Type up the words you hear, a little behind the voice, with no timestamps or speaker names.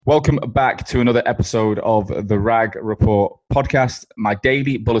Welcome back to another episode of the RAG Report podcast, my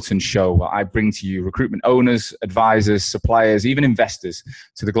daily bulletin show where I bring to you recruitment owners, advisors, suppliers, even investors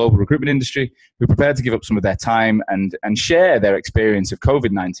to the global recruitment industry who are prepared to give up some of their time and share their experience of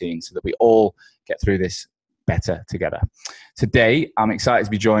COVID-19 so that we all get through this better together. Today, I'm excited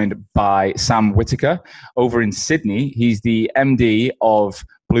to be joined by Sam Whitaker over in Sydney. He's the MD of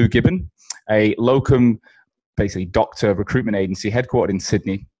Blue Gibbon, a locum, basically doctor recruitment agency headquartered in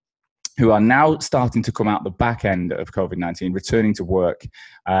Sydney, who are now starting to come out the back end of COVID-19, returning to work.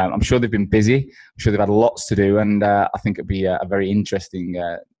 I'm sure they've been busy. I'm sure they've had lots to do, and I think it'll be a very interesting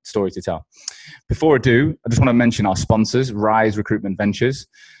story to tell. Before I do, I just want to mention our sponsors, Rise Recruitment Ventures.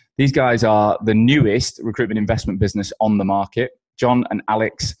 These guys are the newest recruitment investment business on the market. John and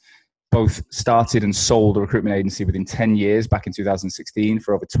Alex both started and sold a recruitment agency within 10 years back in 2016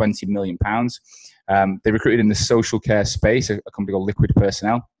 for over £20 million. They recruited in the social care space, a company called Liquid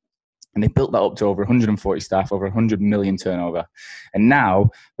Personnel. And they built that up to over 140 staff, over 100 million turnover. And now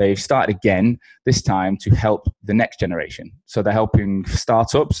they've started again, this time to help the next generation. So they're helping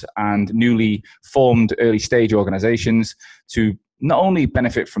startups and newly formed early stage organizations to not only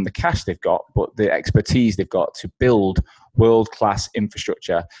benefit from the cash they've got, but the expertise they've got to build world-class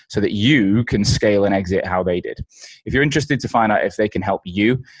infrastructure so that you can scale and exit how they did. If you're interested to find out if they can help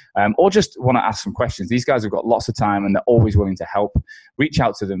you or just want to ask some questions, these guys have got lots of time and they're always willing to help. Reach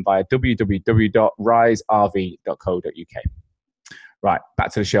out to them via www.riserv.co.uk. Right,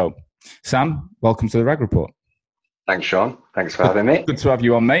 back to the show. Sam, welcome to the RAG Report. Thanks, Sean. Thanks for having me. Good to have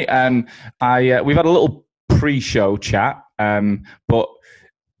you on, mate. We've had a little pre-show chat, but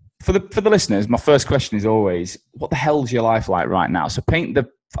for the listeners, my first question is always, what the hell's your life like right now? So I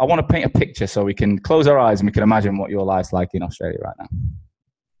want to paint a picture so we can close our eyes and we can imagine what your life's like in Australia right now.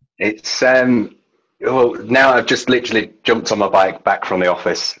 It's well, now I've just literally jumped on my bike back from the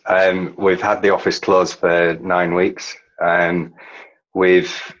office. We've had the office closed for 9 weeks.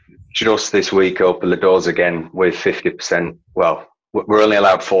 We've just this week opened the doors again with 50%. Well, we're only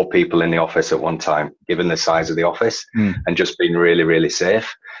allowed 4 people in the office at one time, given the size of the office, and just being really, really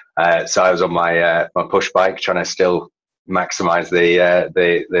safe. So I was on my push bike trying to still maximize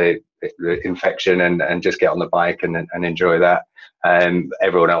the infection and just get on the bike and enjoy that.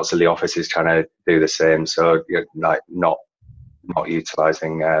 Everyone else in the office is trying to do the same. So you're like not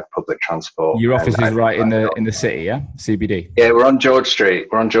utilizing public transport. Your office is right in the city, yeah? CBD? Yeah, we're on George Street.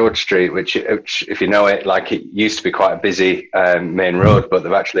 We're on George Street, which if you know it, like it used to be quite a busy main road, but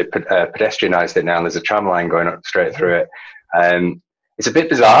they've actually pedestrianised it now. And there's a tram line going up straight through it. It's a bit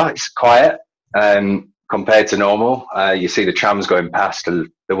bizarre. It's quiet compared to normal. You see the trams going past, and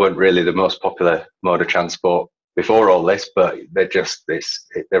they weren't really the most popular mode of transport before all this, but they're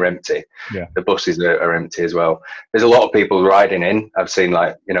empty. Yeah. The buses are empty as well. There's a lot of people riding in. I've seen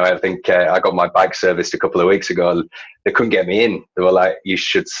I think I got my bike serviced a couple of weeks ago. They couldn't get me in. They were like, you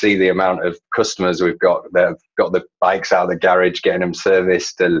should see the amount of customers we've got that have got the bikes out of the garage, getting them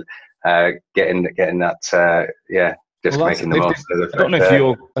serviced and getting that, making the most of the I don't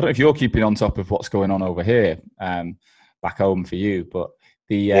know if you're keeping on top of what's going on over here, back home for you, but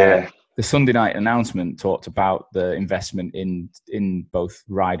the Sunday night announcement talked about the investment in both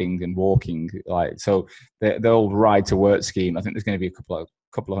riding and walking. So the old ride to work scheme, I think there's going to be a couple of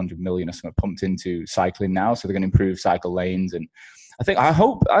 $100 million or something pumped into cycling now. So they're going to improve cycle lanes. And I think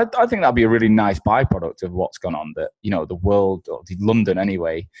that'll be a really nice byproduct of what's gone on, that, the world, or London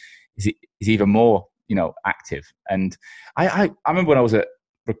anyway, is even more, active. And I remember when I was at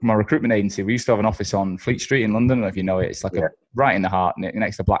my recruitment agency, we used to have an office on Fleet Street in London. I don't know if you know it. It's like right in the heart,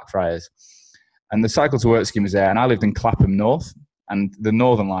 next to Blackfriars. And the cycle to work scheme was there. And I lived in Clapham North, and the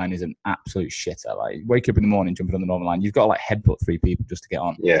Northern Line is an absolute shitter. Like, wake up in the morning, jumping on the Northern Line, you've got to headbutt 3 people just to get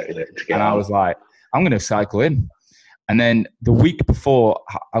on. I was like, I'm going to cycle in. And then the week before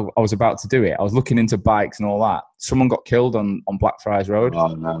I was about to do it, I was looking into bikes and all that. Someone got killed on Blackfriars Road. Oh,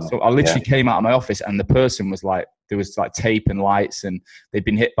 no. So I literally came out of my office, and the person was like, there was like tape and lights, and they'd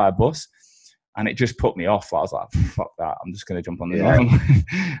been hit by a bus. And it just put me off. I was like, fuck that. I'm just going to jump on the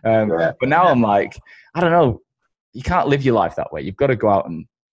Northern. But now I'm like, I don't know. You can't live your life that way. You've got to go out and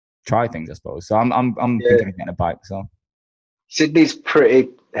try things, I suppose. So I'm thinking of getting a bike. So Sydney's pretty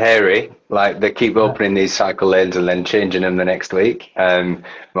hairy. Like, they keep opening these cycle lanes and then changing them the next week. My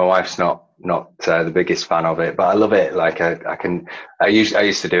wife's not the biggest fan of it, but I love it. Like, I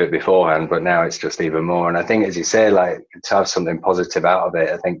used to do it beforehand, but now it's just even more. And I think, as you say, like, to have something positive out of it,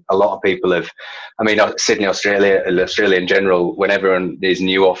 I think a lot of people Sydney, Australia in general, when everyone is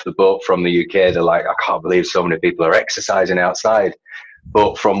new off the boat from the UK, they're like, I can't believe so many people are exercising outside.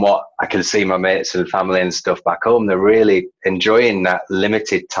 But from what I can see, my mates and family and stuff back home, they're really enjoying that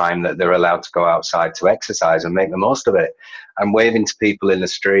limited time that they're allowed to go outside to exercise and make the most of it, and waving to people in the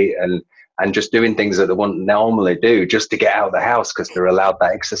street and just doing things that they wouldn't normally do just to get out of the house because they're allowed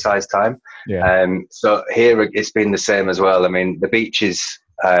that exercise time. Yeah. So here it's been the same as well. I mean, the beach is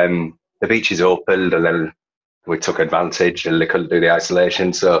opened, and then we took advantage and they couldn't do the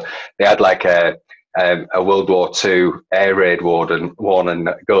isolation. So they had like a World War II air raid warning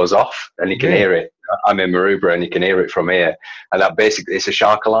that goes off, and you can hear it. I'm in Maroubra and you can hear it from here. And that basically, it's a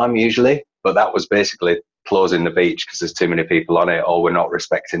shark alarm usually, but that was basically closing the beach because there's too many people on it or we're not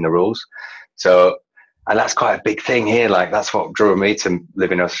respecting the rules. So, and that's quite a big thing here. Like that's what drew me to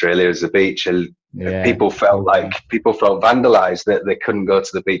live in Australia, is the beach. And people felt vandalized that they couldn't go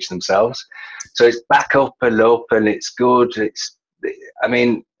to the beach themselves. So it's back up and open. It's good. I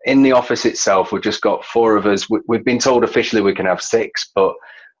mean, in the office itself, we've just got 4 of us. We've been told officially we can have 6, but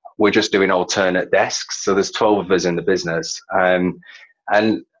we're just doing alternate desks. So there's 12 of us in the business.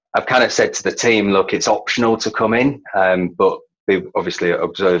 And I've kind of said to the team, look, it's optional to come in, but we obviously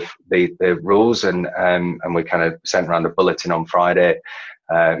observe the rules, and we kind of sent around a bulletin on Friday.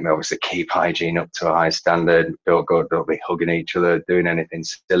 Obviously keep hygiene up to a high standard. Don't be hugging each other, doing anything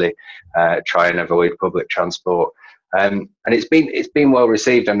silly. Try and avoid public transport. And it's been well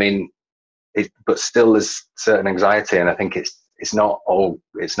received. I mean, but still there's certain anxiety, and I think it's not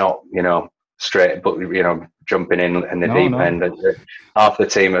straight, but jumping in the deep end. And half the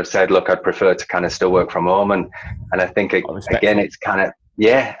team have said, look, I'd prefer to kind of still work from home, and I think again it's kind of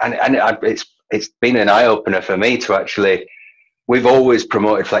it's been an eye opener for me to actually. We've always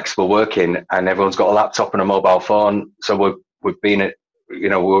promoted flexible working, and everyone's got a laptop and a mobile phone, so we've been we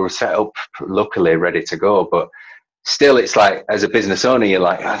were set up luckily ready to go, but still, it's like, as a business owner, you're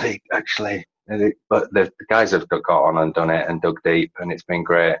like, are they actually? But the guys have got on and done it and dug deep, and it's been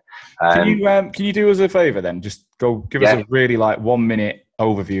great. Can you do us a favour then? Just go give us a really 1 minute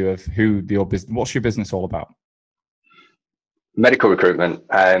overview of what's your business all about? Medical recruitment.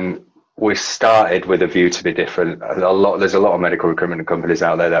 We started with a view to be different. There's a lot of medical recruitment companies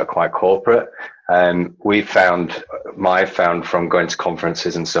out there that are quite corporate. I've found from going to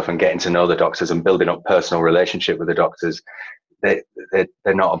conferences and stuff and getting to know the doctors and building up personal relationship with the doctors, they're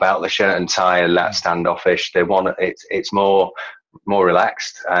not about the shirt and tie and that standoffish. They want it's more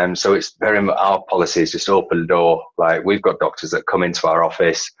relaxed. So it's our policy is just open door. Like, we've got doctors that come into our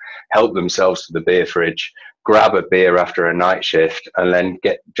office, help themselves to the beer fridge, grab a beer after a night shift, and then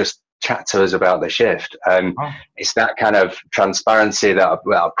just chat to us about the shift. It's that kind of transparency, that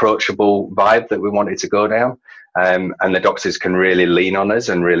approachable vibe that we wanted to go down. And the doctors can really lean on us,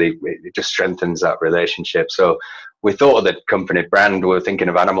 and really it just strengthens that relationship. So we thought of the company brand, we were thinking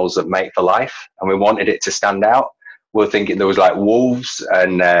of animals that mate for life, and we wanted it to stand out. We were thinking there was like wolves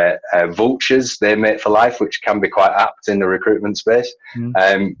and vultures, they mate for life, which can be quite apt in the recruitment space.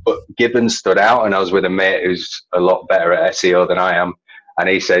 But Gibbon stood out, and I was with a mate who's a lot better at SEO than I am. And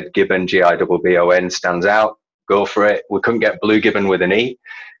he said, Gibbon, Gibbon, stands out. Go for it. We couldn't get Blue Gibbon with an E.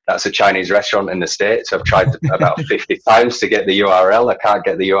 That's a Chinese restaurant in the States. I've tried about 50 times to get the URL. I can't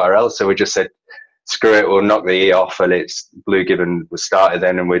get the URL. So we just said, screw it, we'll knock the E off. And it's Blue Gibbon was started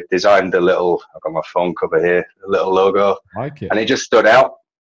then. And we designed I've got my phone cover here, a little logo. I like it. And it just stood out.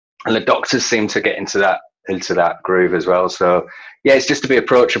 And the doctors seem to get into that groove as well. So yeah, it's just to be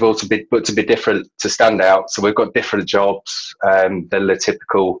approachable, to be different, to stand out. So we've got different jobs than the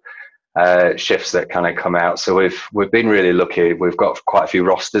typical shifts that kind of come out. So we've been really lucky. We've got quite a few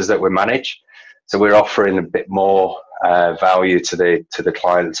rosters that we manage. So we're offering a bit more value to the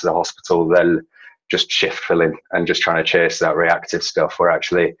client, to the hospital, than just shift filling and just trying to chase that reactive stuff. We're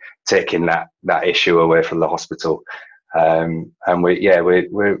actually taking that issue away from the hospital. And we've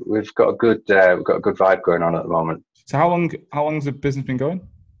got a good vibe going on at the moment. So how long's the business been going?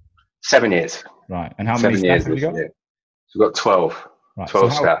 7 years. Right. And how many staff have you got? So we've got 12. Right.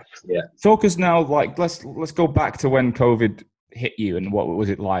 12 staff. Yeah. Talk us now, let's go back to when COVID hit you, and what was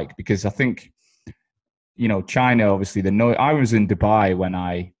it like? Because I think, China, obviously I was in Dubai when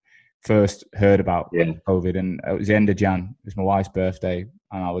I first heard about COVID, and it was the end of Jan. It was my wife's birthday,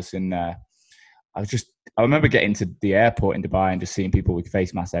 and I was in I remember getting to the airport in Dubai and just seeing people with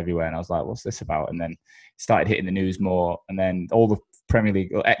face masks everywhere. And I was like, what's this about? And then it started hitting the news more. And then all the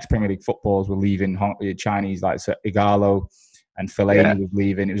ex-Premier League footballers were leaving, Chinese, like Igalo and Fellaini was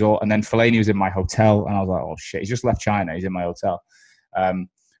leaving. It was all, and then Fellaini was in my hotel. And I was like, oh shit, he's just left China. He's in my hotel.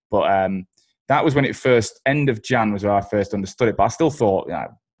 But that was when end of Jan was where I first understood it. But I still thought,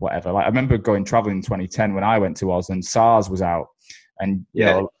 whatever. Like, I remember traveling in 2010 when I went to Oz, and SARS was out. And,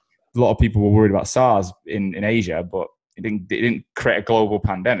 a lot of people were worried about SARS in Asia, but it didn't create a global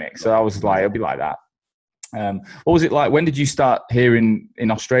pandemic. So I was like, it'll be like that. What was it like? When did you start hearing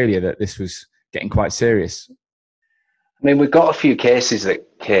in Australia that this was getting quite serious? I mean, we got a few cases that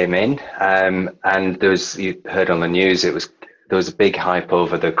came in, and there was, you heard on the news, there was a big hype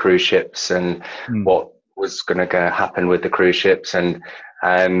over the cruise ships and what was going to happen with the cruise ships. And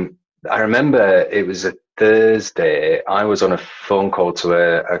I remember it was a Thursday. I was on a phone call to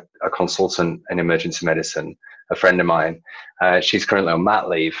a consultant in emergency medicine, a friend of mine. She's currently on mat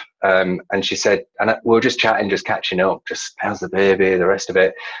leave, and she said, and we were just chatting, just catching up, just how's the baby, the rest of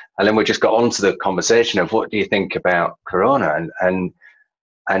it. And then we just got on to the conversation of what do you think about Corona?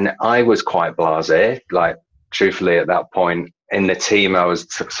 And I was quite blasé, like truthfully at that point. In the team, I was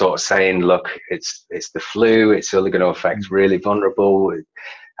sort of saying, look, it's the flu. It's only going to affect really vulnerable.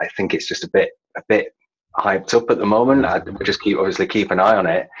 I think it's just a bit hyped up at the moment. We just keep an eye on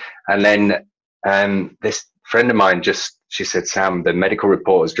it. And then this friend of mine she said, Sam, the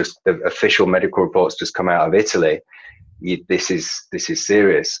official medical reports just come out of Italy. This is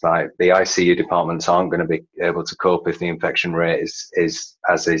serious. Like the ICU departments aren't going to be able to cope if the infection rate is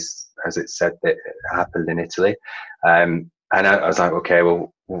as it said that it happened in Italy. And I was like, okay,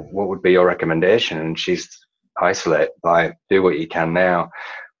 well, what would be your recommendation? And she's isolate, like do what you can now.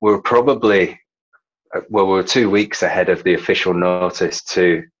 We were 2 weeks ahead of the official notice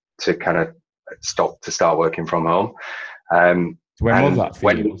to kind of start working from home. When was that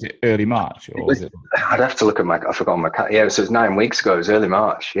for you? Was it early March? Was it? I'd have to look at I forgot my cat. Yeah, so it was 9 weeks ago. It was early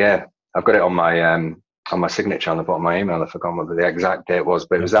March. Yeah, I've got it on my signature on the bottom of my email. I forgot what the exact date was,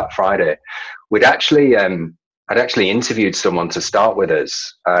 but it was that Friday. I'd actually interviewed someone to start with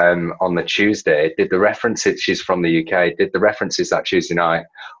us on the Tuesday, did the references, she's from the UK, did the references that Tuesday night,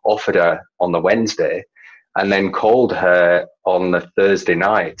 offered her on the Wednesday, and then called her on the Thursday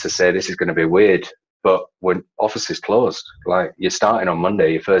night to say, this is going to be weird, but when office is closed, like you're starting on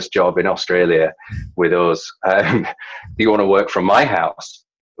Monday, your first job in Australia with us, do you want to work from my house?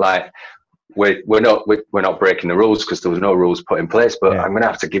 Like, we're not breaking the rules because there was no rules put in place, but I'm going to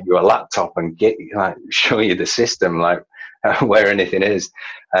have to give you a laptop and show you the system, like where anything is.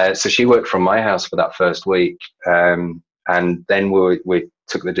 So she worked from my house for that first week. And then we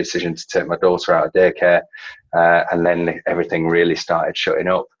took the decision to take my daughter out of daycare. And then everything really started shutting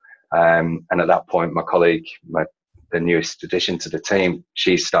up. And at that point, my colleague, the newest addition to the team,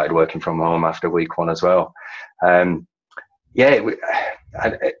 she started working from home after week one as well. I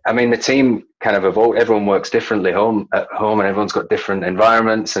mean, the team kind of evolved. Everyone works differently at home, and everyone's got different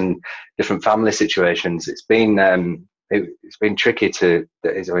environments and different family situations. It's been tricky to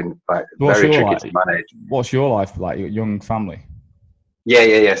manage. What's your life like? Your young family?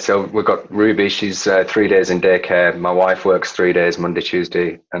 Yeah. So we've got Ruby. She's 3 days in daycare. My wife works 3 days, Monday,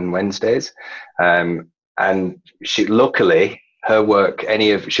 Tuesday, and Wednesdays. And she, luckily, her work.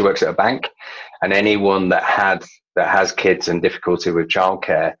 She works at a bank, and anyone that has kids and difficulty with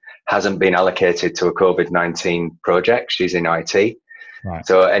childcare hasn't been allocated to a COVID-19 project. She's in IT. Right.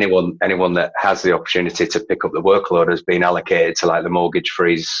 So anyone that has the opportunity to pick up the workload has been allocated to like the mortgage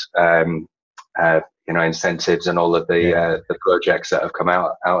freeze, incentives and all of the projects that have come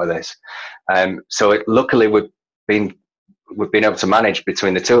out of this. So luckily we've been able to manage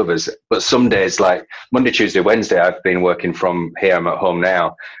between the two of us. But some days, like Monday, Tuesday, Wednesday, I've been working from here. I'm at home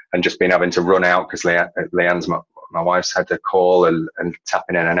now, and just been having to run out because Leanne's my wife's had to call and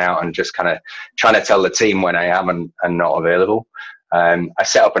tapping in and out, and just kind of trying to tell the team when I am and not available. I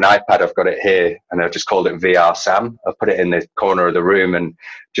set up an iPad. I've got it here, and I've just called it VR Sam. I put it in the corner of the room and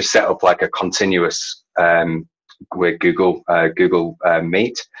just set up like a continuous with Google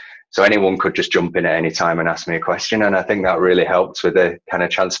Meet. So anyone could just jump in at any time and ask me a question. And I think that really helped with the kind of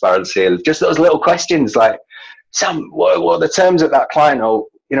transparency of just those little questions like, Sam, what are the terms of that client? Or,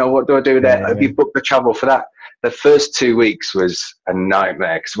 what do I do there? Have you booked the travel for that? The first 2 weeks was a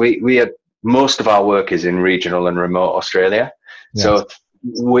nightmare because we had most of our work is in regional and remote Australia. Yes. So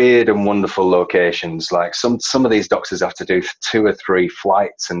weird and wonderful locations. Like some of these doctors have to do 2 or 3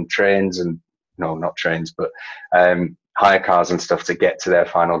 flights and trains and no, not trains, but hire cars and stuff to get to their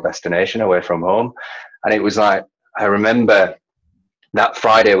final destination away from home. And it was like, I remember that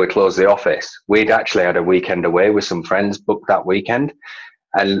Friday we closed the office. We'd actually had a weekend away with some friends booked that weekend.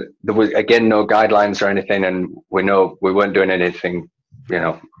 And there was, again, no guidelines or anything. And we weren't doing anything,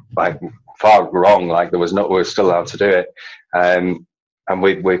 like far wrong. Like we were still allowed to do it. And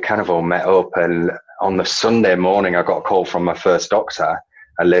we kind of all met up. And on the Sunday morning, I got a call from my first doctor,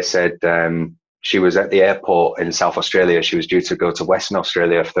 and they said, she was at the airport in South Australia. She was due to go to Western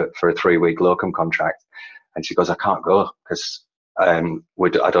Australia for a 3-week locum contract. And she goes, I can't go because I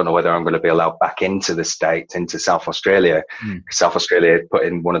don't know whether I'm going to be allowed back into the state, into South Australia. South Australia put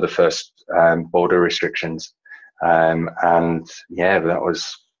in one of the first border restrictions, and yeah, that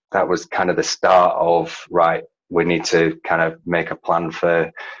was kind of the start of, right, we need to kind of make a plan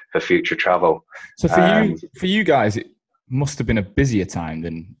for future travel. So for you guys, it must have been a busier time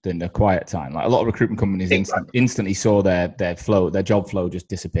than a quiet time. Like a lot of recruitment companies instantly saw their job flow just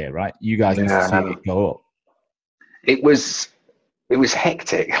disappear, right? You guys must have seen it go up. It was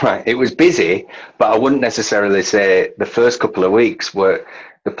hectic, right? It was busy, but I wouldn't necessarily say the first couple of weeks were,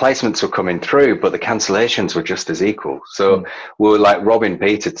 the placements were coming through, but the cancellations were just as equal. So we were like robbing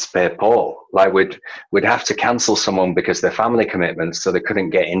Peter to spare Paul. Like we'd have to cancel someone because their family commitments, so they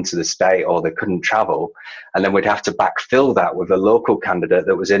couldn't get into the state or they couldn't travel. And then we'd have to backfill that with a local candidate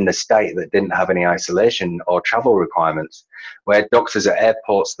that was in the state that didn't have any isolation or travel requirements. We had doctors at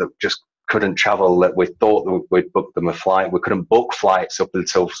airports that just couldn't travel, that we thought that we'd booked them a flight. We couldn't book flights up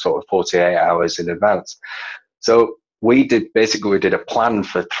until sort of 48 hours in advance. So we did a plan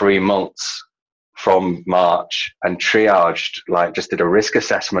for 3 months from March and triaged, like just did a risk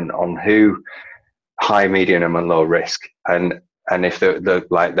assessment on who high, medium and low risk. And if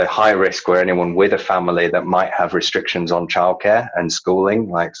the high risk were anyone with a family that might have restrictions on childcare and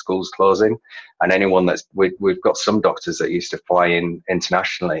schooling, like schools closing, and anyone we've got some doctors that used to fly in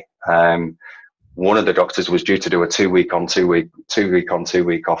internationally. One of the doctors was due to do a 2 week on 2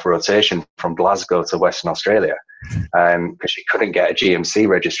 week off rotation from Glasgow to Western Australia, because she couldn't get a GMC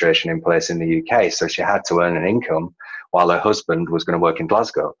registration in place in the UK. So she had to earn an income while her husband was going to work in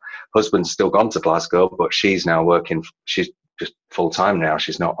Glasgow. Husband's still gone to Glasgow, but she's now working. She's just full time now.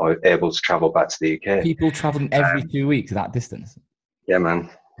 She's not able to travel back to the UK. People traveling every 2 weeks that distance. Yeah, man.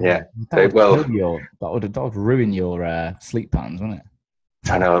 Yeah. That would ruin your sleep patterns, wouldn't it?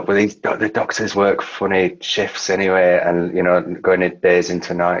 I know, but the doctors work funny shifts anyway, and going in days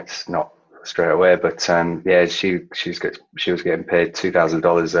into nights, not straight away. But yeah, she was getting paid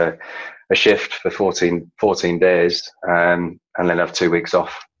 $2,000 a shift for 14 days, and then have 2 weeks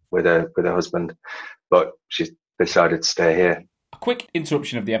off with her husband. But she's decided to stay here. A quick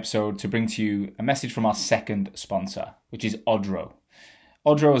interruption of the episode to bring to you a message from our second sponsor, which is Odro.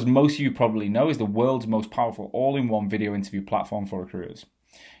 Odro, as most of you probably know, is the world's most powerful all-in-one video interview platform for recruiters.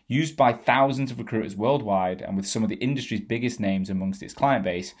 Used by thousands of recruiters worldwide and with some of the industry's biggest names amongst its client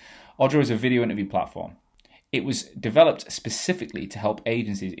base, Odro is a video interview platform. It was developed specifically to help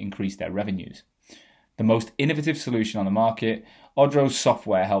agencies increase their revenues. The most innovative solution on the market, Odro's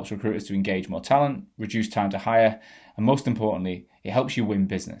software helps recruiters to engage more talent, reduce time to hire, and most importantly, it helps you win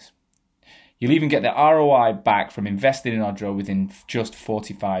business. You'll even get the ROI back from investing in Odro within just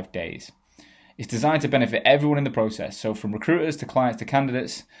 45 days. It's designed to benefit everyone in the process, so from recruiters to clients to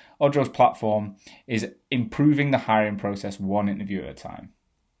candidates, Odro's platform is improving the hiring process one interview at a time.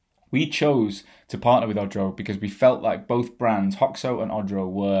 We chose to partner with Odro because we felt like both brands, Hoxo and Odro,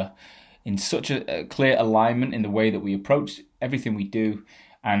 were in such a clear alignment in the way that we approach everything we do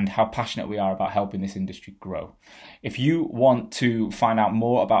and how passionate we are about helping this industry grow. If you want to find out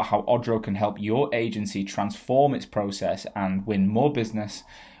more about how Odro can help your agency transform its process and win more business,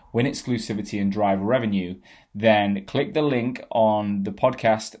 win exclusivity and drive revenue, then click the link on the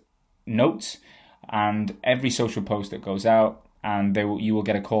podcast notes and every social post that goes out, and you will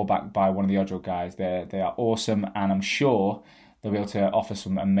get a call back by one of the Odro guys. They are awesome, and I'm sure they'll be able to offer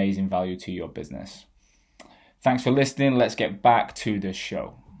some amazing value to your business. Thanks for listening. Let's get back to the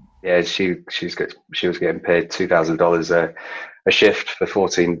show. Yeah, she was getting paid $2,000 a shift for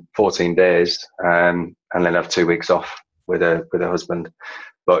 14 days, and then have 2 weeks off with her husband.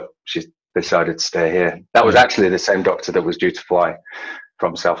 But she decided to stay here. That was actually the same doctor that was due to fly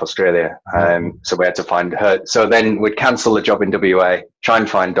from South Australia. So we had to find her. So then we'd cancel the job in WA, try and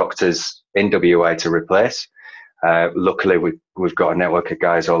find doctors in WA to replace. Luckily, we've got a network of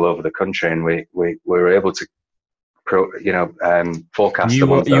guys all over the country, and we were able to forecast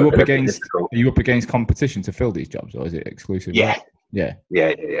them. Are you up against competition to fill these jobs, or is it exclusive? Yeah.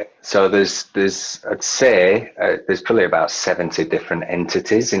 So there's I'd say there's probably about 70 different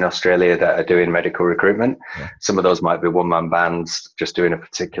entities in Australia that are doing medical recruitment. Yeah. Some of those might be one-man bands just doing a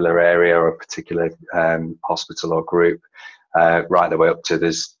particular area or a particular hospital or group, right the way up to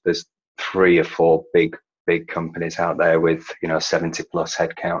there's 3 or 4 big companies out there with 70 plus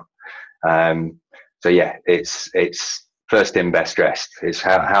headcount. So yeah, it's first in, best dressed. It's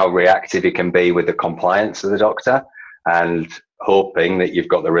how reactive you can be with the compliance of the doctor, and hoping that you've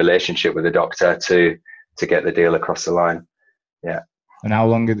got the relationship with the doctor to get the deal across the line. Yeah. And how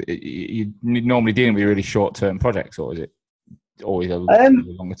long are you normally dealing with really short-term projects, or is it always a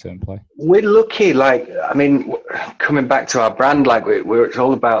longer-term play? We're lucky. Like I mean, coming back to our brand, like it's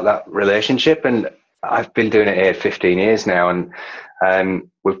all about that relationship. And I've been doing it here 15 years now, and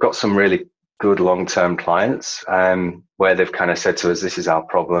we've got some really good long-term clients where they've kind of said to us, "This is our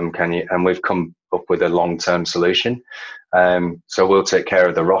problem. Can you?" And we've come up with a long-term solution. So we'll take care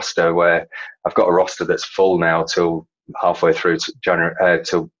of the roster. Where I've got a roster that's full now till halfway through to January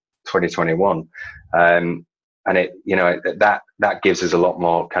till 2021. And it, that gives us a lot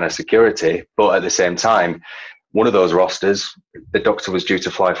more kind of security. But at the same time, one of those rosters, the doctor was due to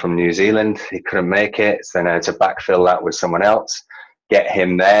fly from New Zealand. He couldn't make it. So then I had to backfill that with someone else, get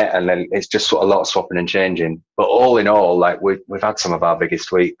him there. And then it's just sort of a lot of swapping and changing. But all in all, like we've had some of our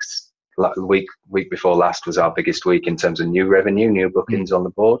biggest weeks. Like the week before last was our biggest week in terms of new revenue, new bookings on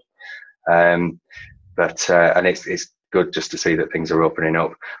the board. And it's good just to see that things are opening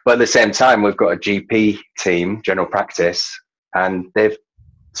up. But at the same time, we've got a GP team, general practice, and they've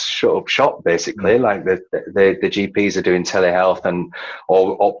shut up shop basically. Like the GPs are doing telehealth and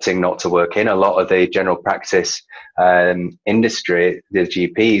or opting not to work in. A lot of the general practice industry, the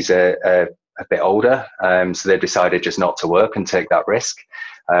GPs are a bit older, so they've decided just not to work and take that risk,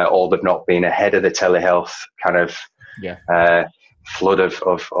 or they've not been ahead of the telehealth kind of flood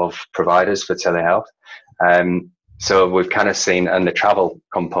of providers for telehealth. So we've kind of seen, and the travel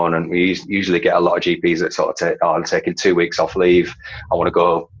component, we usually get a lot of GPs that sort of say, "Oh, I'm taking 2 weeks off leave. I want to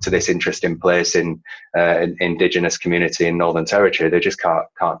go to this interesting place in indigenous community in Northern Territory." They just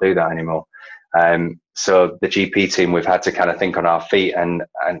can't do that anymore. So the GP team, we've had to kind of think on our feet and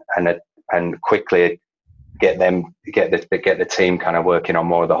quickly get the team kind of working on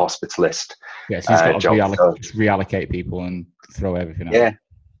more of the hospitalist. Yeah, so you've got to reallocate people and throw everything out. Yeah.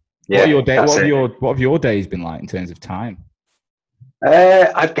 What have your days been like in terms of time?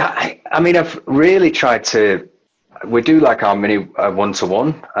 I've really tried to. We do like our mini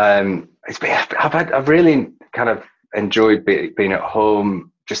one-to-one. I've really kind of enjoyed being at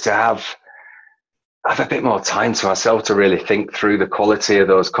home, just to have a bit more time to myself to really think through the quality of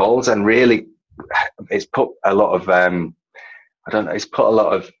those calls, and really, it's put a lot of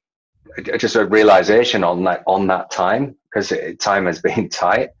just a realization on that time, because time has been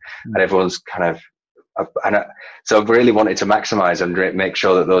tight and everyone's kind of, so I've really wanted to maximize and make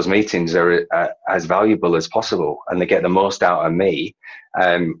sure that those meetings are as valuable as possible and they get the most out of me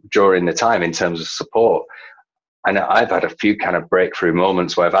during the time in terms of support. And I've had a few kind of breakthrough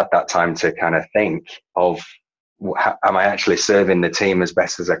moments where I've had that time to kind of think of, am I actually serving the team as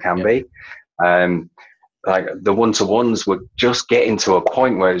best as I can be? Like the one-to-ones were just getting to a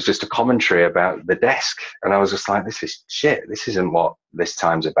point where it was just a commentary about the desk. And I was just like, this is shit. This isn't what this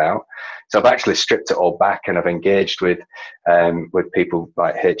time's about. So I've actually stripped it all back, and I've engaged with people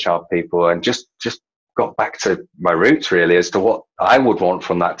like HR people, and just got back to my roots really as to what I would want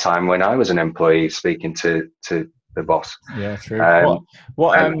from that time when I was an employee speaking to the boss. Yeah, true.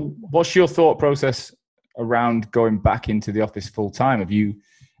 What's your thought process around going back into the office full time? Have you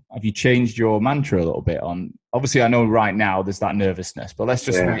changed your mantra a little bit on, obviously I know right now there's that nervousness, but let's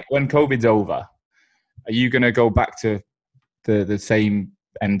just, when COVID's over, are you going to go back to the same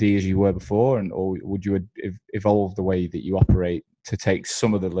MD as you were before, or would you evolve the way that you operate to take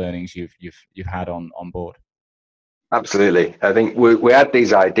some of the learnings you've had on board? Absolutely. I think we had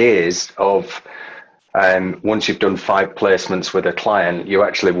these ideas of, once you've done 5 placements with a client, you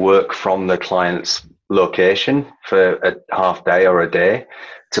actually work from the client's location for a half day or a day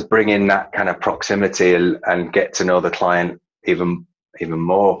to bring in that kind of proximity and get to know the client even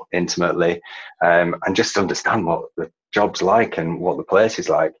more intimately, and just understand what the job's like and what the place is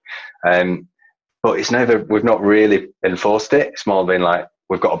like. But we've not really enforced it. It's more been like,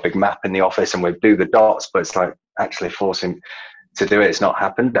 we've got a big map in the office and we do the dots, but it's like actually forcing to do it's not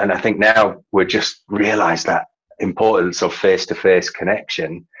happened. And I think now we've just realized that importance of face-to-face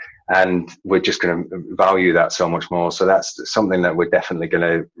connection, and we're just going to value that so much more. So that's something that we're definitely going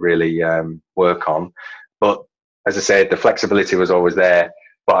to really work on. But as I said, the flexibility was always there,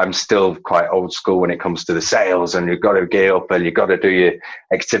 but I'm still quite old school when it comes to the sales, and you've got to gear up and you've got to do your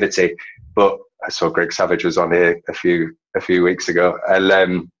activity. But I saw Greg Savage was on here a few weeks ago,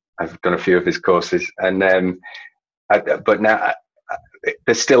 and I've done a few of his courses, and but now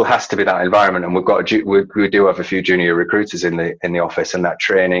there still has to be that environment, and we do have a few junior recruiters in the office, and that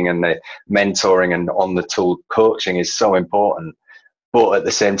training and the mentoring and on the tool coaching is so important. But at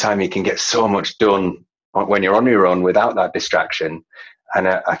the same time, you can get so much done when you're on your own without that distraction, and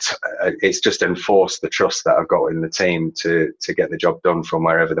it's just enforced the trust that I've got in the team to get the job done from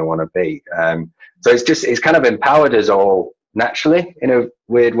wherever they want to be. So it's kind of empowered us all naturally in a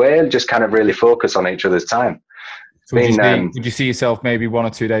weird way, and just kind of really focus on each other's time. So would you see yourself maybe 1 or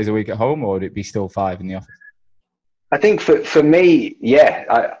 2 days a week at home, or would it be still 5 in the office? I think for me, yeah,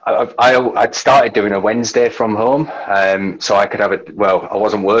 I'd started doing a Wednesday from home, so I could have I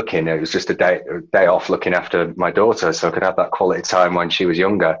wasn't working. It was just a day off looking after my daughter, so I could have that quality time when she was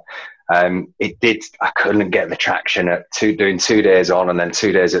younger. I couldn't get the traction at doing 2 days on and then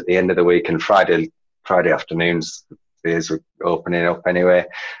 2 days at the end of the week, and Friday afternoons, beers were opening up anyway,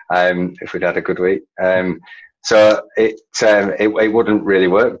 if we'd had a good week. So it wouldn't really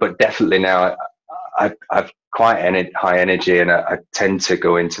work, but definitely now I've quite high energy, and I tend to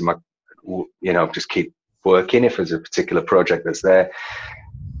go into my, just keep working. If there's a particular project that's there,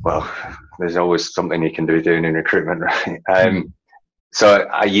 well, there's always something you can be doing in recruitment, right? So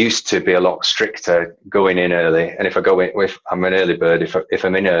I used to be a lot stricter going in early, and if I go in, if I'm an early bird, if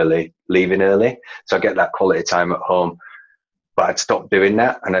I'm in early, leaving early, so I get that quality time at home. But I'd stopped doing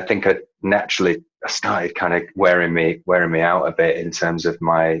that, and I think I started kind of wearing me out a bit in terms of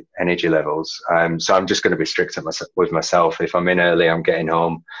my energy levels. So I'm just going to be strict with myself. If I'm in early, I'm getting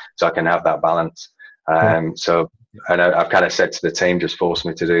home, so I can have that balance. So, and I've kind of said to the team, just force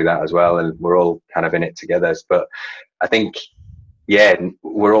me to do that as well, and we're all kind of in it together. But I think, yeah,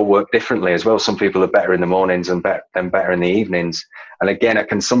 we're all work differently as well. Some people are better in the mornings and better in the evenings. And again, I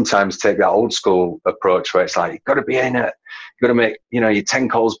can sometimes take that old school approach where it's like, you've got to be in it. You've got to make, your 10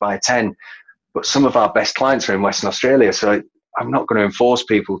 calls by 10. But some of our best clients are in Western Australia. So I'm not going to enforce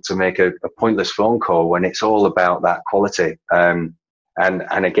people to make a pointless phone call when it's all about that quality. And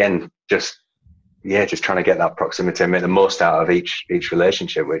again, just trying to get that proximity and make the most out of each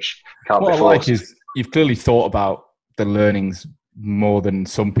relationship, which can't be forced. What I like is you've clearly thought about the learnings more than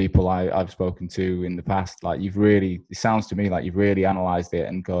some people I've spoken to in the past. Like it sounds to me like you've really analysed it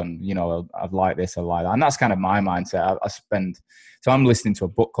and gone, I've liked this, I like that. And that's kind of my mindset. So I'm listening to a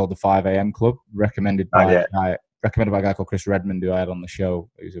book called The 5 a.m. Club, recommended by a guy called Chris Redmond, who I had on the show,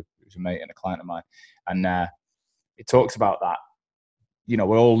 who's a mate and a client of mine. And it talks about that,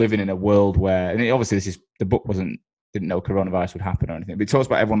 we're all living in a world where, and obviously the book didn't know coronavirus would happen or anything, but it talks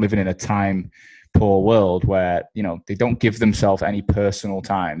about everyone living in a time poor world where they don't give themselves any personal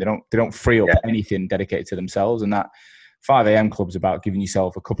time. They don't free up anything dedicated to themselves. And that 5 a.m. club's about giving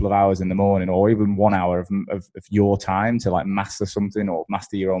yourself a couple of hours in the morning, or even 1 hour of your time to like master something or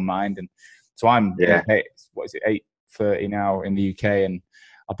master your own mind. And so I'm 8:30 now in the UK, and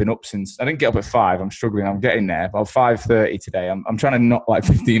I've been up since, I didn't get up at 5. I'm struggling. I'm getting there. About 5:30 today. I'm trying to knock like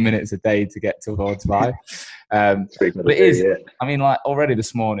 15 minutes a day to get towards 5. But it is, I mean, like already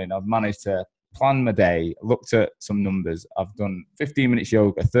this morning, I've managed to plan my day, looked at some numbers. I've done 15 minutes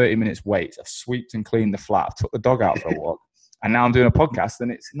yoga, 30 minutes weights. I've swept and cleaned the flat. I've took the dog out for a walk. And now I'm doing a podcast,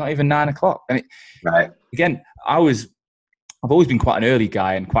 and it's not even 9 o'clock. And again, I've always been quite an early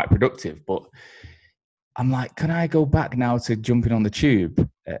guy and quite productive, but I'm like, can I go back now to jumping on the tube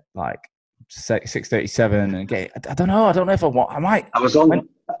at like 6:37 and get? I don't know if I want. I might. I was on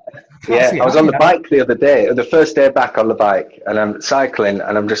the bike the other day, the first day back on the bike, and I'm cycling,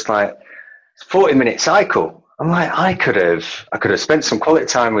 and I'm just like, 40-minute cycle. I'm like, I could have spent some quality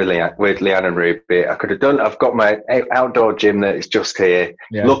time with Leanne and Ruby. I could have done. I've got my outdoor gym that is just here.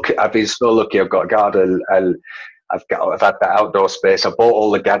 Yeah. Look, I've been so lucky. I've got a garden, and I've had that outdoor space. I bought all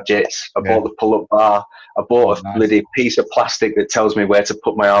the gadgets. I bought the pull-up bar. I bought a bloody piece of plastic that tells me where to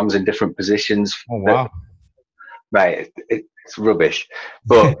put my arms in different positions. Oh wow! Right, it's rubbish.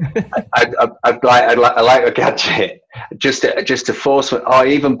 But I like a gadget just to force me. I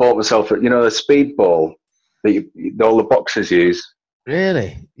even bought myself, the speed ball that all the boxers use.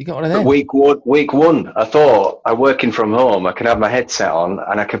 Really? You got one of them? Week one, I thought, I'm working from home, I can have my headset on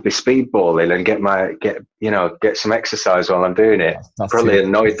and I could be speedballing and get some exercise while I'm doing it. That's probably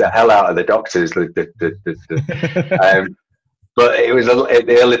annoyed the hell out of the doctors. But it was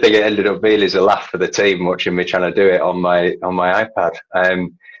the only thing it ended up being is a laugh for the team watching me trying to do it on my iPad.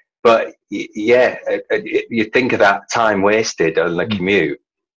 But yeah, you think of that time wasted on the commute,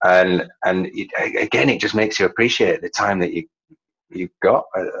 and again, it just makes you appreciate the time that you've got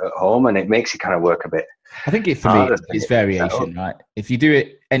at home, and it makes you kind of work a bit. I think for me, it's variation, right? If you do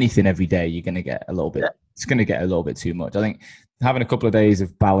anything every day, you're going to get a little bit. It's going to get a little bit too much. I think having a couple of days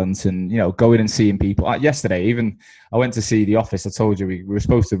of balance and going and seeing people. Yesterday, even I went to see The Office. I told you we were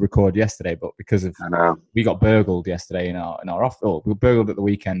supposed to record yesterday, but because of we got burgled yesterday in our office. Oh, we were burgled at the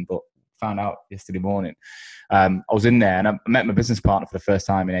weekend, but found out yesterday morning. I was in there and I met my business partner for the first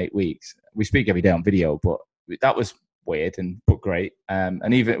time in 8 weeks. We speak every day on video, but that was weird but great.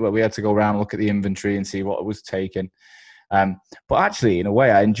 And even we had to go around and look at the inventory and see what was taken. But actually, in a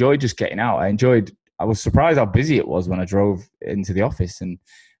way, I enjoyed just getting out. I was surprised how busy it was when I drove into the office, and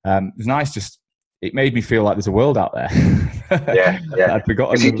it was nice just it made me feel like there's a world out there. Yeah. I'd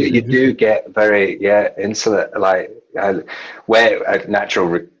forgotten. You do get very insular, like where natural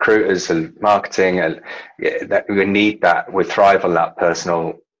recruiters and marketing, and that we need that. We thrive on that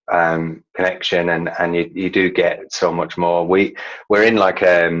personal connection, and you do get so much more. We're in like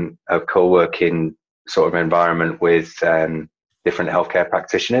a co-working sort of environment with different healthcare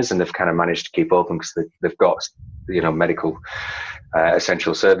practitioners, and they've kind of managed to keep open because they've got medical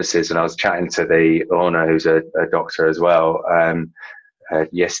essential services. And I was chatting to the owner, who's a doctor as well,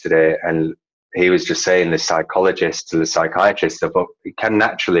 yesterday, and he was just saying the psychologist to the psychiatrist, but you can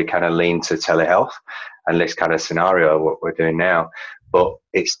naturally kind of lean to telehealth and this kind of scenario, what we're doing now. But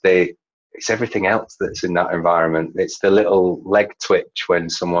it's everything else that's in that environment. It's the little leg twitch when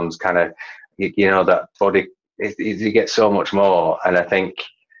someone's kind of, that body, you get so much more. And I think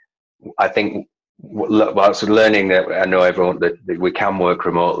whilst learning that, I know everyone that we can work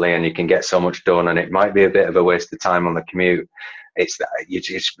remotely and you can get so much done, and it might be a bit of a waste of time on the commute. It's that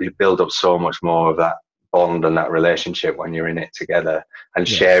you build up so much more of that bond and that relationship when you're in it together, and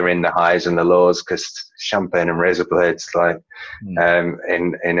sharing the highs and the lows, because champagne and razor blades, like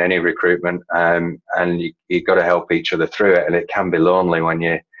in any recruitment, and you got to help each other through it. And it can be lonely when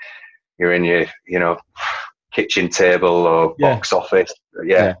you're in your kitchen table or box office.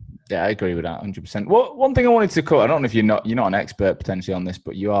 Yeah, I agree with that 100%. One thing I wanted to cover, I don't know if you're not an expert potentially on this,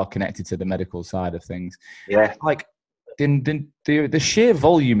 but you are connected to the medical side of things. Yeah, like the sheer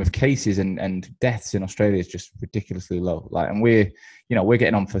volume of cases and deaths in Australia is just ridiculously low. Like, and we're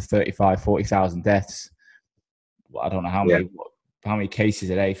getting on for 40,000 deaths. I don't know how many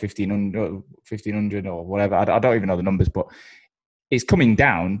cases a day, 1,500 or whatever. I don't even know the numbers, but it's coming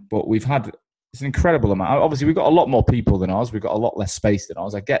down. But it's an incredible amount. Obviously, we've got a lot more people than ours. We've got a lot less space than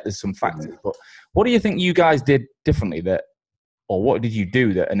ours. I get there's some factors, but what do you think you guys did differently or what did you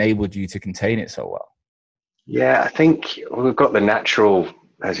do that enabled you to contain it so well? Yeah, I think we've got the natural,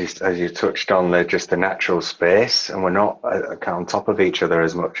 as you touched on, just the natural space, and we're not on top of each other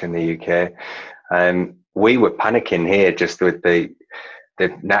as much in the UK. We were panicking here just with the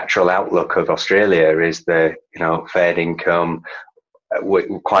natural outlook of Australia is the fair income,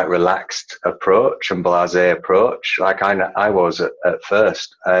 quite relaxed approach and blasé approach, like I was at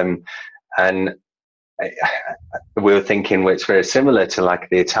first, and we were thinking it's very similar to like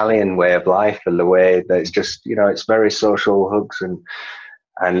the Italian way of life, and the way that it's just it's very social hugs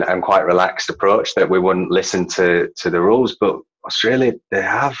and quite relaxed approach, that we wouldn't listen to the rules. But Australia, they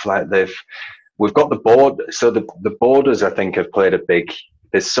have we've got the board, so the borders I think have played a big.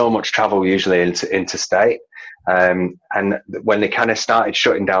 There's so much travel usually interstate. And when they kind of started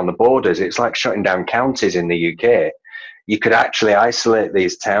shutting down the borders, it's like shutting down counties in the UK. You could actually isolate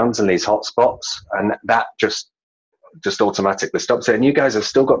these towns and these hotspots, and that just automatically stops it. And you guys have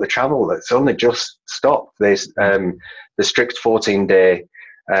still got the travel that's only just stopped. There's the strict 14-day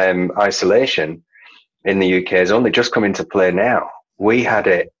isolation in the UK has only just come into play now. We had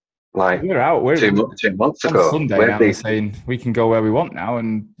it like we're 2 months ago. Sunday now they're saying we can go where we want now,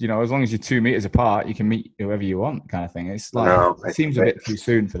 and as long as you're 2 meters apart, you can meet whoever you want, kind of thing. It's like it seems a bit too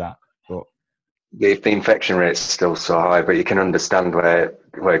soon for that. But the infection rate's still so high, but you can understand where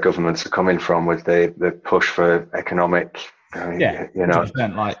governments are coming from with the push for economic.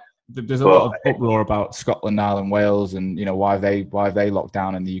 100%, like there's a lot of uproar about Scotland, Ireland, Wales, and why they locked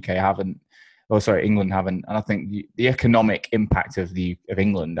down and the UK haven't. Oh, sorry, England haven't. And I think the economic impact of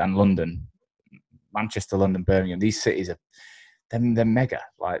England and London, Manchester, London, Birmingham, these cities they're mega,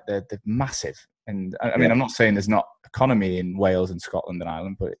 like they're massive. And I mean, I'm not saying there's not economy in Wales and Scotland and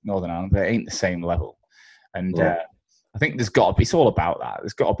Ireland, but Northern Ireland, but it ain't the same level. And I think it's all about that.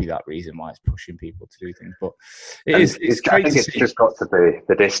 There's got to be that reason why it's pushing people to do things. But it's great. I think it's just got to be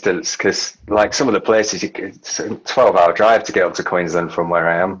the distance, because like some of the places, it's a 12-hour drive to get up to Queensland from where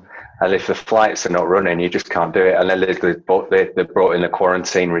I am. And if the flights are not running, you just can't do it. And then they brought in the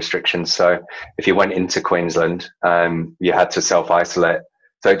quarantine restrictions. So if you went into Queensland, you had to self-isolate.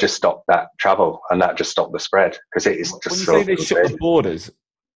 So it just stopped that travel, and that just stopped the spread, because it is just when you say they shut the borders,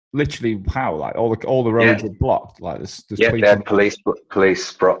 literally how? Like all the roads are blocked? Like there's they had police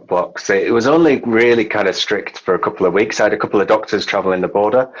blocks. It was only really kind of strict for a couple of weeks. I had a couple of doctors traveling the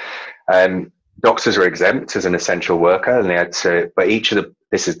border. Doctors are exempt as an essential worker, and they had to, but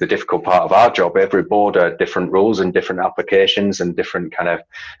this is the difficult part of our job. Every border, different rules and different applications and different kind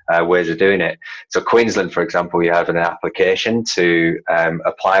of ways of doing it. So Queensland, for example, you have an application to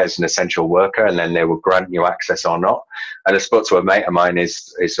apply as an essential worker, and then they will grant you access or not. And I spoke to a mate of mine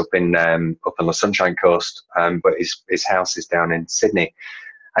is up on the Sunshine Coast, but his house is down in Sydney,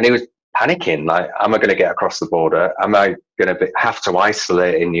 and he was panicking. Like, am I going to get across the border? Am I going to have to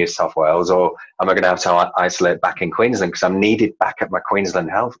isolate in New South Wales, or am I going to have to isolate back in Queensland? Because I'm needed back at my Queensland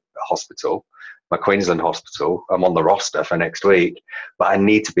hospital. I'm on the roster for next week, but I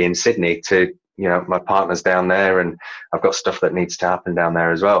need to be in Sydney to, my partner's down there, and I've got stuff that needs to happen down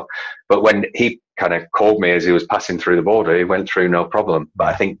there as well. But when he kind of called me as he was passing through the border, he went through no problem. But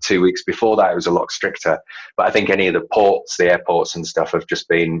I think 2 weeks before that, it was a lot stricter. But I think any of the airports and stuff have just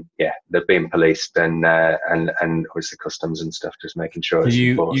been, they've been policed, and obviously customs and stuff, just making sure.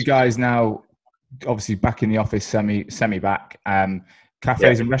 You guys now, obviously back in the office, semi back.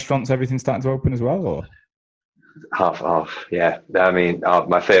 Cafes and restaurants, everything's starting to open as well, or? Half. Yeah. I mean,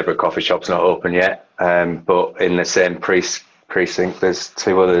 my favourite coffee shop's not open yet, but in the same precinct, there's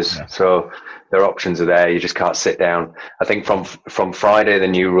 2 others. Yeah. So their options are there. You just can't sit down. I think from Friday, the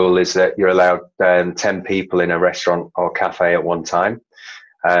new rule is that you're allowed 10 people in a restaurant or cafe at one time.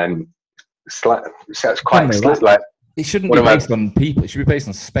 So it's quite like. It shouldn't be based on people. It should be based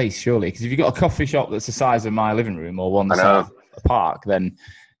on space, surely. Because if you've got a coffee shop that's the size of my living room, or one the size of a park, then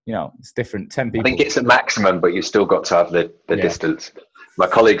it's different. 10 people. I think it's a maximum, but you still got to have the distance. My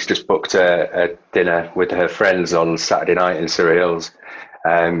colleague's just booked a dinner with her friends on Saturday night in Surrey Hills,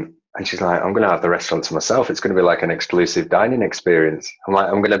 and she's like, "I'm going to have the restaurant to myself. It's going to be like an exclusive dining experience." I'm like,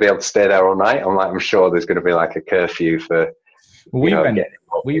 "I'm going to be able to stay there all night." I'm like, "I'm sure there's going to be like a curfew for." We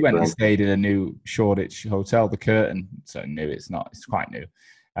went and stayed in a new Shoreditch hotel, the Curtain. So new, it's not. It's quite new.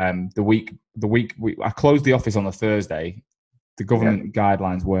 The week I closed the office on a Thursday. The government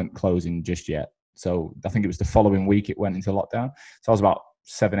guidelines weren't closing just yet, so I think it was the following week it went into lockdown. So I was about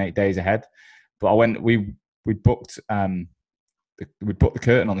 7-8 days ahead. But we booked the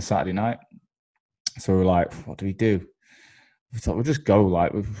Curtain on the Saturday night. So we were like, what do we do? We thought we'll just go.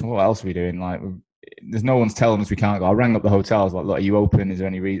 Like, what else are we doing? Like, there's no one's telling us we can't go. I rang up the hotel. I was like, look, are you open? Is there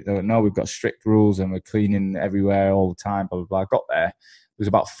any reason? They were like, no, we've got strict rules and we're cleaning everywhere all the time, blah, blah, blah. I got there. There was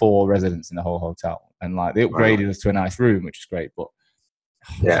about 4 residents in the whole hotel. And like, they upgraded us to a nice room, which is great. But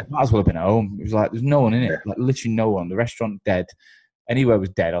might as well have been at home. It was like, there's no one in it. Like, literally no one. The restaurant dead. Anywhere was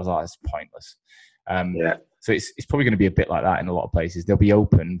dead. I was like, it's pointless. So it's probably going to be a bit like that in a lot of places. They'll be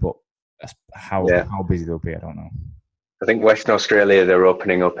open, but how busy they'll be, I don't know. I think Western Australia, they're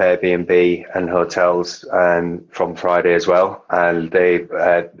opening up Airbnb and hotels from Friday as well. And they,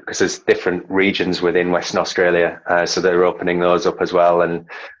 because there's different regions within Western Australia, so they're opening those up as well, and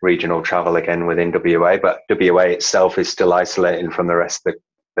regional travel again within WA. But WA itself is still isolating from the rest of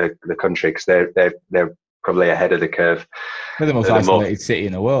the country, because they're probably ahead of the curve. They're the most isolated city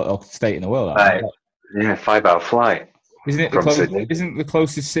in the world, or state in the world. 5-hour flight. Isn't the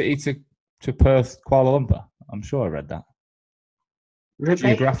closest city to Perth, Kuala Lumpur? I'm sure I read that. Really?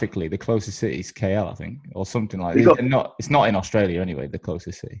 Geographically, the closest city is KL, I think, or something like that. It's not in Australia anyway, the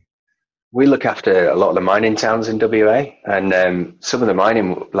closest city. We look after a lot of the mining towns in WA, and some of the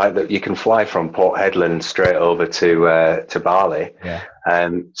mining, like that, you can fly from Port Hedland straight over to Bali. Yeah.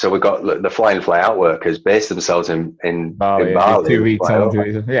 So we've got the fly in, fly out workers base themselves in Bali. 2 weeks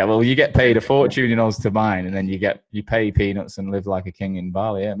on. Yeah, well, you get paid a fortune in Oz to mine, and then you pay peanuts and live like a king in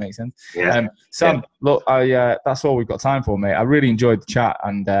Bali. Yeah, it makes sense. Yeah. Sam, look, that's all we've got time for, mate. I really enjoyed the chat,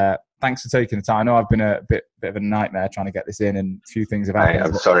 and thanks for taking the time. I know I've been a bit of a nightmare trying to get this in, and a few things have happened.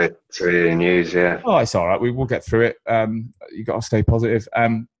 I'm sorry to hear the news, yeah. Oh, it's all right. We'll get through it. You've got to stay positive.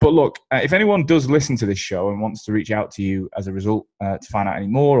 But look, if anyone does listen to this show and wants to reach out to you as a result to find out any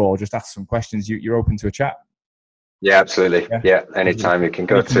more, or just ask some questions, you're open to a chat? Yeah, absolutely. Yeah, anytime. You can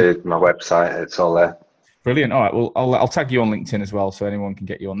go to my website. It's all there. Brilliant. All right. Well, I'll tag you on LinkedIn as well, so anyone can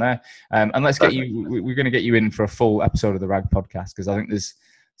get you on there. And let's get you. We're going to get you in for a full episode of the Rag podcast, because I think there's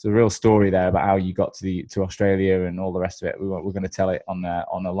a real story there about how you got to Australia and all the rest of it. We're going to tell it on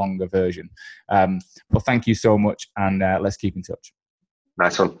a longer version. But thank you so much, and let's keep in touch.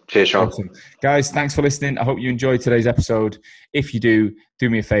 Nice one. Cheers, Sean. Awesome. Guys, thanks for listening. I hope you enjoyed today's episode. If you do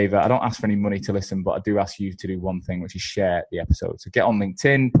me a favor. I don't ask for any money to listen, but I do ask you to do one thing, which is share the episode. So get on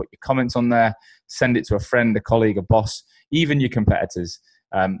LinkedIn, put your comments on there, send it to a friend, a colleague, a boss, even your competitors.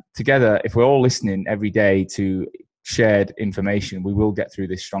 Together, if we're all listening every day to shared information, we will get through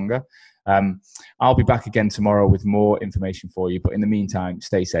this stronger. I'll be back again tomorrow with more information for you. But in the meantime,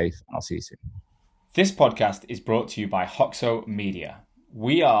 stay safe, and I'll see you soon. This podcast is brought to you by Hoxo Media.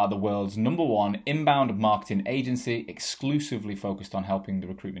 We are the world's #1 inbound marketing agency, exclusively focused on helping the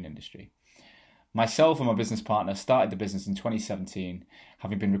recruitment industry. Myself and my business partner started the business in 2017,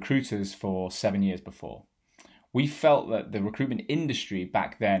 having been recruiters for 7 years before. We felt that the recruitment industry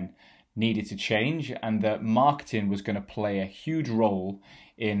back then needed to change, and that marketing was going to play a huge role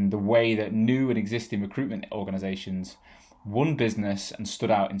in the way that new and existing recruitment organizations one business and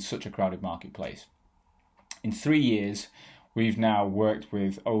stood out in such a crowded marketplace. In 3 years, we've now worked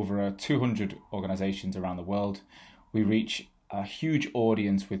with over 200 organizations around the world. We reach a huge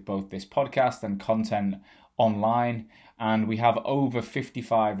audience with both this podcast and content online, and we have over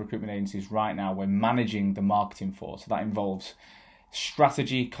 55 recruitment agencies right now we're managing the marketing for. So that involves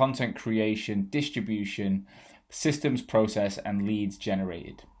strategy, content creation, distribution, systems, process, and leads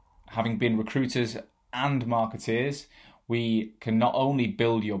generated. Having been recruiters and marketeers, we can not only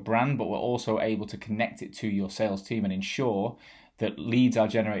build your brand, but we're also able to connect it to your sales team and ensure that leads are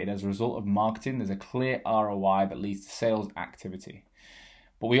generated as a result of marketing. There's a clear ROI that leads to sales activity.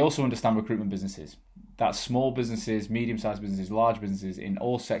 But we also understand recruitment businesses. That's small businesses, medium-sized businesses, large businesses in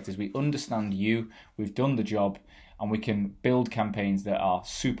all sectors. We understand you, we've done the job, and we can build campaigns that are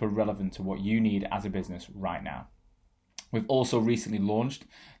super relevant to what you need as a business right now. We've also recently launched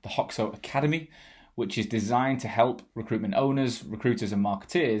the Hoxo Academy, which is designed to help recruitment owners, recruiters, and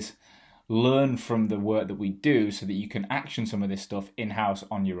marketeers learn from the work that we do so that you can action some of this stuff in-house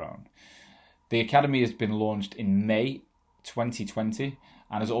on your own. The Academy has been launched in May 2020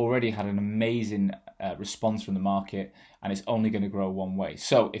 and has already had an amazing response from the market, and it's only going to grow one way.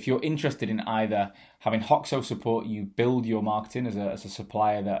 So if you're interested in either having Hoxo support you build your marketing as a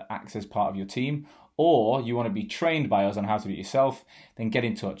supplier that acts as part of your team, or you want to be trained by us on how to do it yourself, then get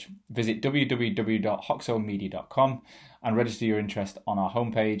in touch. Visit www.hoxomedia.com and register your interest on our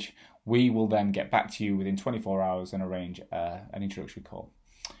homepage. We will then get back to you within 24 hours and arrange an introductory call.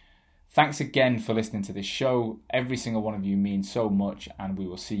 Thanks again for listening to this show. Every single one of you means so much, and we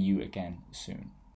will see you again soon.